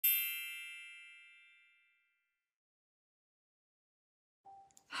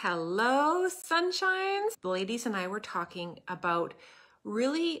Hello, sunshines. The ladies and I were talking about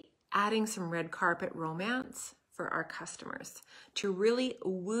really adding some red carpet romance for our customers to really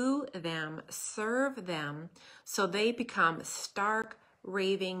woo them, serve them, so they become stark,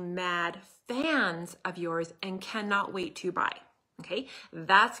 raving, mad fans of yours and cannot wait to buy. Okay,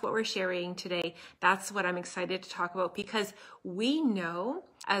 that's what we're sharing today. That's what I'm excited to talk about because we know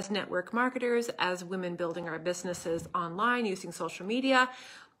as network marketers, as women building our businesses online using social media,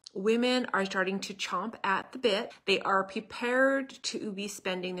 women are starting to chomp at the bit. They are prepared to be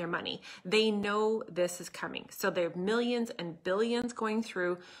spending their money. They know this is coming. So there are millions and billions going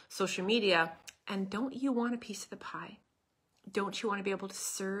through social media. And don't you want a piece of the pie? Don't you want to be able to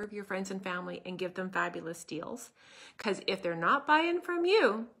serve your friends and family and give them fabulous deals? Because if they're not buying from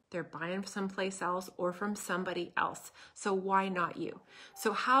you, they're buying someplace else or from somebody else. So why not you?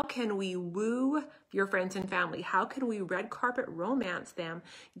 So how can we woo your friends and family? How can we red carpet romance them,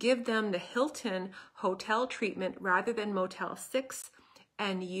 give them the Hilton hotel treatment rather than Motel 6,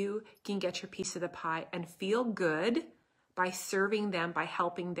 and you can get your piece of the pie and feel good by serving them, by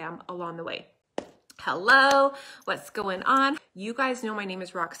helping them along the way. Hello, what's going on? You guys know my name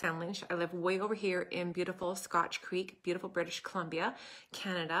is Roxanne Lynch. I live way over here in beautiful Scotch Creek, beautiful British Columbia,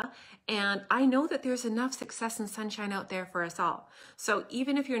 Canada. And I know that there's enough success and sunshine out there for us all. So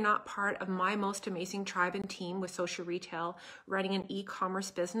even if you're not part of my most amazing tribe and team with social retail, running an e-commerce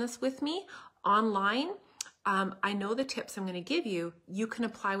business with me online, I know the tips I'm going to give you, you can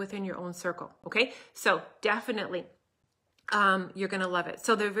apply within your own circle. Okay, so definitely. You're going to love it.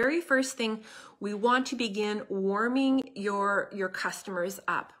 So the very first thing, we want to begin warming your customers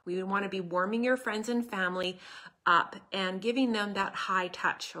up. We want to be warming your friends and family up and giving them that high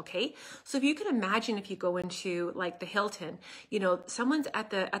touch. Okay. So if you can imagine, if you go into like the Hilton, you know, someone's at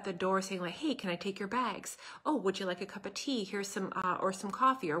the door saying like, hey, can I take your bags? Oh, would you like a cup of tea? Here's some, or some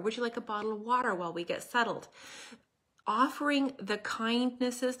coffee, or would you like a bottle of water while we get settled? Offering the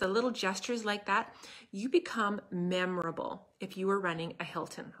kindnesses, the little gestures like that, you become memorable if you were running a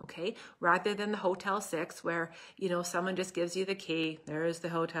Hilton, okay? Rather than the Hotel 6 where, you know, someone just gives you the key, there's the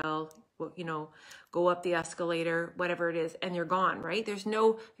hotel, you know, go up the escalator, whatever it is, and you're gone, right? There's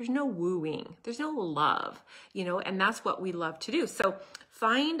no wooing, there's no love, you know, and that's what we love to do. So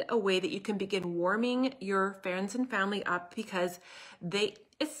find a way that you can begin warming your friends and family up because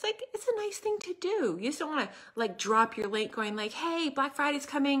it's a nice thing to do. You just don't want to like drop your link going like, hey, Black Friday's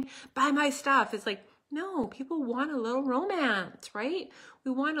coming, buy my stuff. It's like, no, people want a little romance, right?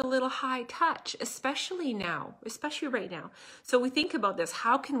 We want a little high touch, especially right now. So we think about this,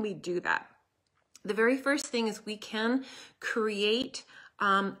 how can we do that? The very first thing is we can create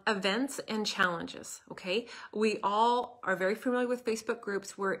events and challenges, okay? We all are very familiar with Facebook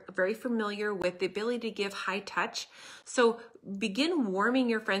groups. We're very familiar with the ability to give high touch. So begin warming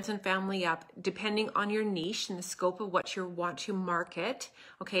your friends and family up depending on your niche and the scope of what you want to market,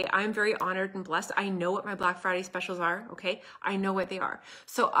 okay? I'm very honored and blessed. I know what my Black Friday specials are, okay? I know what they are.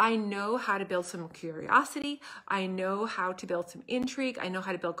 So I know how to build some curiosity. I know how to build some intrigue. I know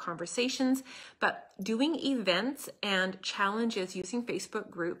how to build conversations, but doing events and challenges using Facebook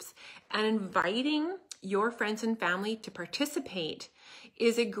groups and inviting your friends and family to participate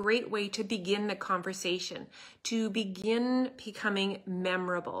is a great way to begin the conversation, to begin becoming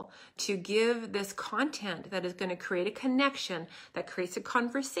memorable, to give this content that is going to create a connection, that creates a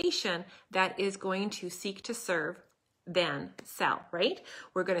conversation that is going to seek to serve, then sell, right?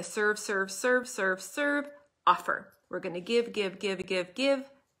 We're going to serve, offer. We're going to give,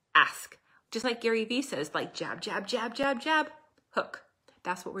 ask. Just like Gary Vee says, like jab, hook.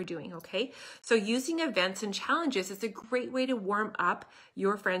 That's what we're doing, okay? So using events and challenges is a great way to warm up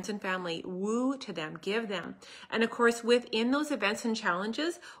your friends and family, woo to them, give them. And of course, within those events and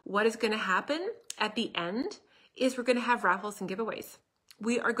challenges, what is going to happen at the end is we're going to have raffles and giveaways.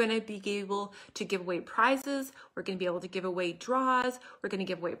 We are going to be able to give away prizes. We're going to be able to give away draws. We're going to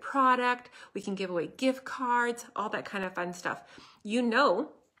give away product. We can give away gift cards, all that kind of fun stuff. You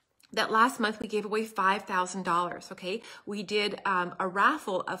know, that last month we gave away $5,000, okay? We did a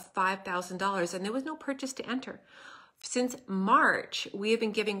raffle of $5,000 and there was no purchase to enter. Since March, we have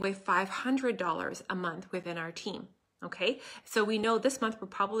been giving away $500 a month within our team, okay? So we know this month we're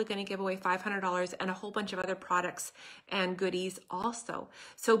probably gonna give away $500 and a whole bunch of other products and goodies also.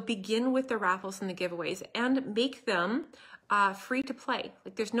 So begin with the raffles and the giveaways and make them free to play.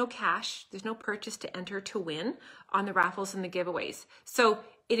 Like there's no cash, there's no purchase to enter to win on the raffles and the giveaways. So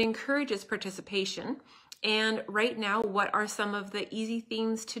it encourages participation. And right now, what are some of the easy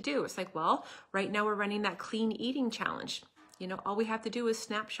things to do? It's like, well, right now we're running that clean eating challenge. You know, all we have to do is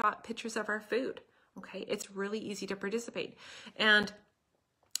snapshot pictures of our food. Okay, it's really easy to participate. And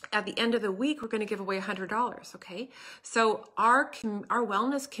at the end of the week, we're going to give away $100. Okay. So our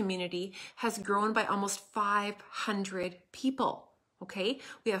wellness community has grown by almost 500 people. Okay.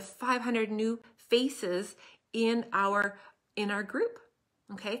 We have 500 new faces in our group.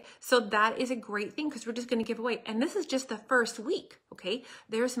 Okay, so that is a great thing because we're just going to give away. And this is just the first week. Okay,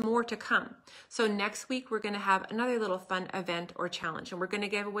 there's more to come. So next week, we're going to have another little fun event or challenge, and we're going to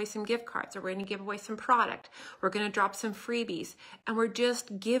give away some gift cards, or we're going to give away some product. We're going to drop some freebies, and we're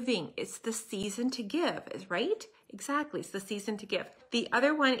just giving. It's the season to give, right? Exactly. It's the season to give. The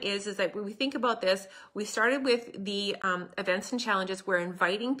other one is that when we think about this, we started with the events and challenges. We're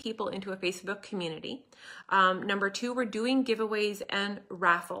inviting people into a Facebook community. Number 2, we're doing giveaways and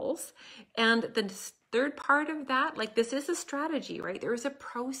raffles. And the third part of that, like, this is a strategy, right? There is a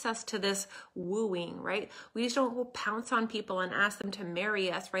process to this wooing, right? We just don't go pounce on people and ask them to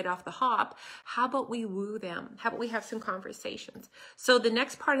marry us right off the hop. How about we woo them? How about we have some conversations? So the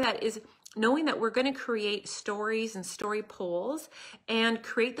next part of that is knowing that we're going to create stories and story polls and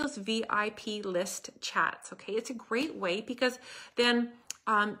create those VIP list chats. Okay, it's a great way because then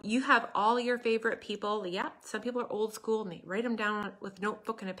you have all your favorite people. Yeah, some people are old school and they write them down with a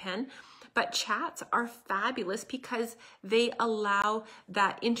notebook and a pen. But chats are fabulous because they allow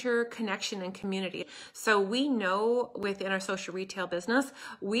that interconnection and community. So we know within our social retail business,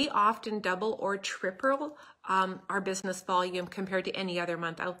 we often double or triple our business volume compared to any other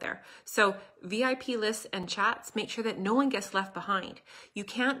month out there. So VIP lists and chats, make sure that no one gets left behind. You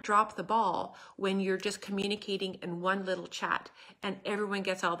can't drop the ball when you're just communicating in one little chat and everyone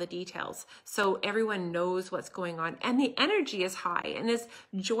gets all the details. So everyone knows what's going on and the energy is high and it's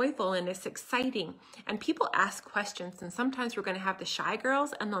joyful and it's exciting. And people ask questions, and sometimes we're going to have the shy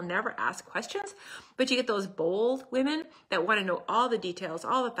girls and they'll never ask questions, but you get those bold women that want to know all the details,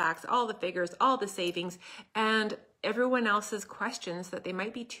 all the facts, all the figures, all the savings, and everyone else's questions that they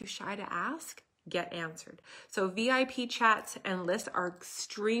might be too shy to ask get answered. So VIP chats and lists are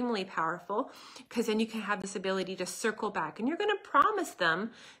extremely powerful because then you can have this ability to circle back and you're going to promise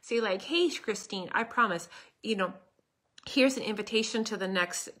them, say like, hey, Christine, I promise, here's an invitation to the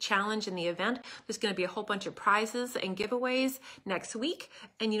next challenge in the event. There's going to be a whole bunch of prizes and giveaways next week.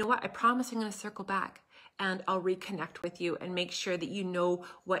 And you know what? I promise I'm going to circle back and I'll reconnect with you and make sure that you know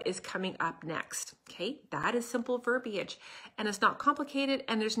what is coming up next. Okay, that is simple verbiage and it's not complicated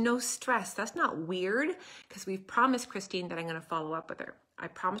and there's no stress. That's not weird because we've promised Christine that I'm going to follow up with her. I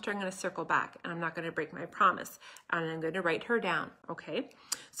promised her I'm going to circle back and I'm not going to break my promise and I'm going to write her down. Okay,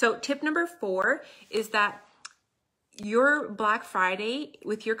 so tip number 4 is that your Black Friday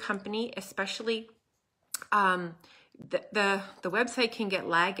with your company, especially the website can get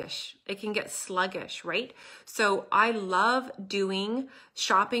laggish. It can get sluggish, right? So I love doing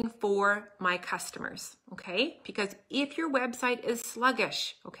shopping for my customers, okay? Because if your website is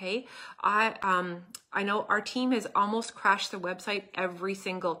sluggish, okay, I know our team has almost crashed the website every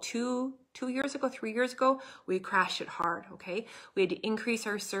single 3 years ago, we crashed it hard, okay? We had to increase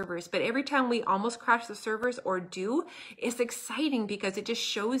our servers, but every time we almost crash the servers or do, it's exciting because it just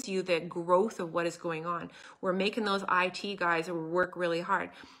shows you the growth of what is going on. We're making those IT guys work really hard,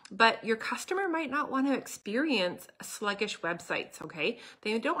 but your customer might not want to experience sluggish websites, okay?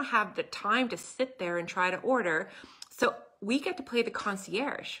 They don't have the time to sit there and try to order. So we get to play the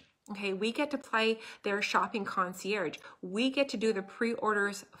concierge. Okay, we get to play their shopping concierge. We get to do the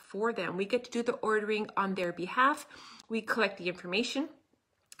pre-orders for them. We get to do the ordering on their behalf. We collect the information.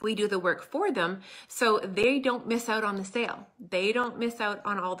 We do the work for them so they don't miss out on the sale. They don't miss out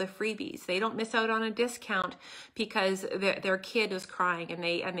on all the freebies. They don't miss out on a discount because their kid was crying and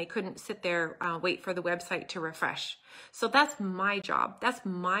they couldn't sit there, wait for the website to refresh. So that's my job. That's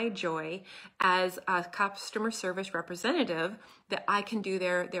my joy as a customer service representative that I can do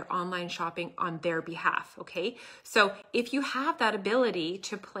their online shopping on their behalf. Okay. So if you have that ability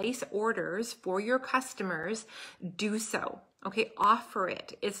to place orders for your customers, do so. Okay, offer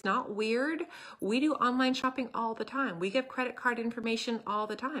it. It's not weird. We do online shopping all the time. We give credit card information all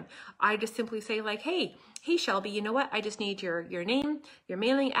the time. I just simply say like, hey Shelby, you know what? I just need your name, your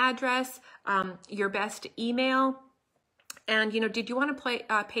mailing address, your best email. And, did you want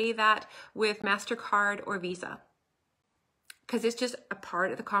to pay that with MasterCard or Visa? Because it's just a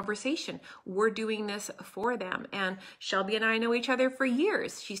part of the conversation. We're doing this for them. And Shelby and I know each other for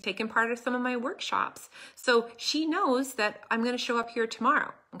years. She's taken part of some of my workshops. So she knows that I'm going to show up here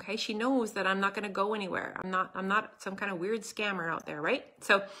tomorrow. Okay. She knows that I'm not going to go anywhere. I'm not some kind of weird scammer out there, right?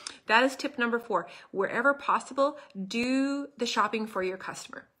 So that is tip number 4. Wherever possible, do the shopping for your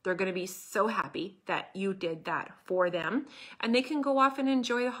customer. They're going to be so happy that you did that for them. And they can go off and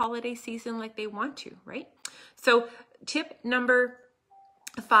enjoy the holiday season like they want to, right? So tip number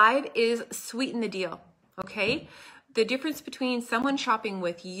 5 is sweeten the deal, okay? The difference between someone shopping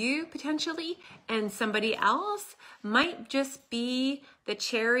with you potentially and somebody else might just be the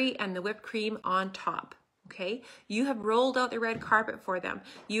cherry and the whipped cream on top. Okay, you have rolled out the red carpet for them.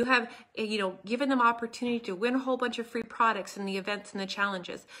 You have, given them opportunity to win a whole bunch of free products in the events and the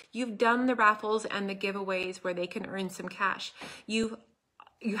challenges. You've done the raffles and the giveaways where they can earn some cash. You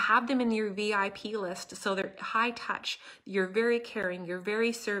have them in your VIP list, so they're high touch. You're very caring, you're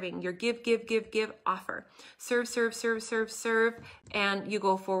very serving, you're give, offer. Serve, serve, serve, serve, serve, and you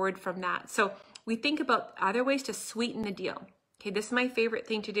go forward from that. So we think about other ways to sweeten the deal. Okay, this is my favorite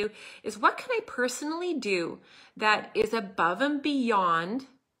thing to do, is what can I personally do that is above and beyond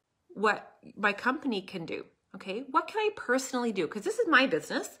what my company can do? Okay, what can I personally do? Because this is my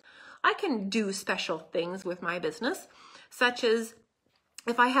business. I can do special things with my business, such as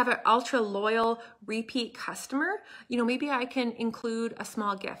if I have an ultra loyal repeat customer, maybe I can include a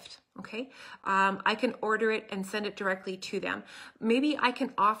small gift, okay? I can order it and send it directly to them. Maybe I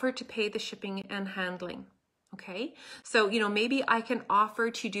can offer to pay the shipping and handling. Okay, so, maybe I can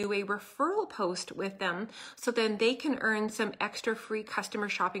offer to do a referral post with them so then they can earn some extra free customer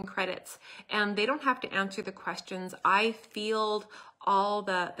shopping credits and they don't have to answer the questions. I field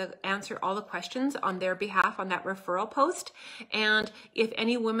answer all the questions on their behalf on that referral post. And if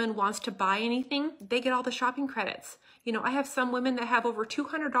any woman wants to buy anything, they get all the shopping credits. I have some women that have over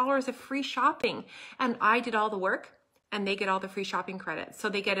 $200 of free shopping and I did all the work, and they get all the free shopping credits. So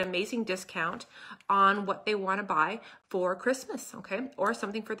they get an amazing discount on what they want to buy for Christmas, okay? Or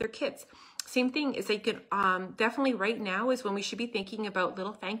something for their kids. Same thing is they can, definitely right now is when we should be thinking about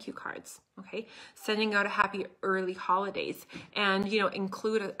little thank you cards, okay? Sending out a happy early holidays and,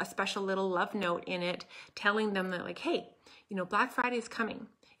 include a special little love note in it, telling them that like, hey, Black Friday is coming.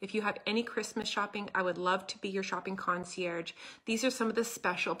 If you have any Christmas shopping, I would love to be your shopping concierge. These are some of the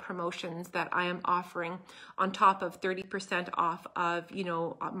special promotions that I am offering on top of 30% off of,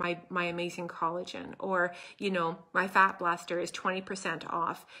 my amazing collagen, or, my Fat Blaster is 20%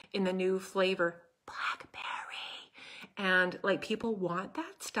 off in the new flavor, blackberry. And like people want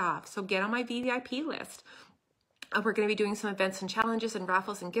that stuff. So get on my VIP list. We're going to be doing some events and challenges and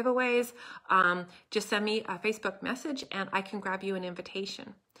raffles and giveaways. Just send me a Facebook message and I can grab you an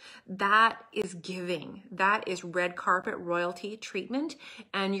invitation. That is giving. That is red carpet royalty treatment.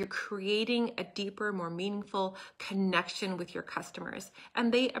 And you're creating a deeper, more meaningful connection with your customers.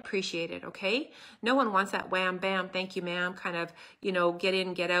 And they appreciate it, okay? No one wants that wham, bam, thank you, ma'am, kind of, get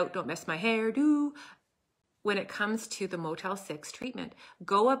in, get out, don't mess my hair, do. When it comes to the Motel 6 treatment,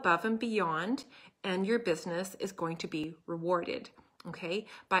 go above and beyond, and your business is going to be rewarded, okay?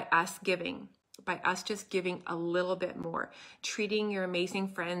 By us giving, by us just giving a little bit more, treating your amazing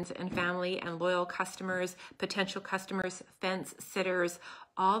friends and family and loyal customers, potential customers, fence sitters,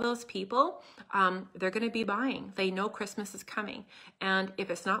 all those people, they're going to be buying. They know Christmas is coming. And if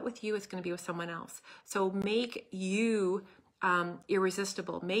it's not with you, it's going to be with someone else. So make you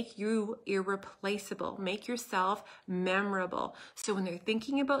irresistible, make you irreplaceable, make yourself memorable. So when they're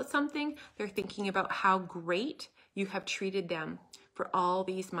thinking about something, they're thinking about how great you have treated them for all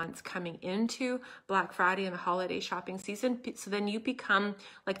these months coming into Black Friday and the holiday shopping season. So then you become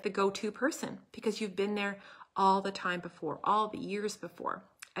like the go-to person because you've been there all the time before, all the years before.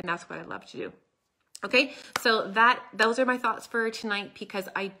 And that's what I love to do. Okay, so those are my thoughts for tonight, because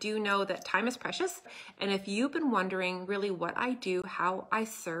I do know that time is precious. And if you've been wondering really what I do, how I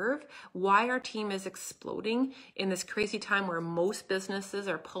serve, why our team is exploding in this crazy time where most businesses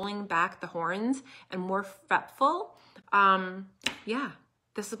are pulling back the horns and more fretful, yeah,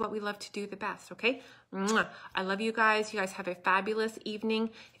 this is what we love to do the best, okay? Mwah. I love you guys. You guys have a fabulous evening.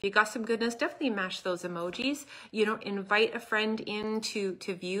 If you got some goodness, definitely mash those emojis. Invite a friend in to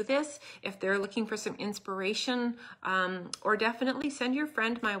view this if they're looking for some inspiration, or definitely send your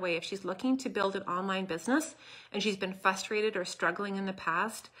friend my way if she's looking to build an online business and she's been frustrated or struggling in the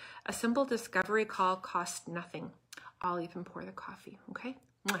past. A simple discovery call costs nothing. I'll even pour the coffee, okay?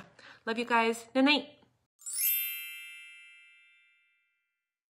 Mwah. Love you guys. Good night.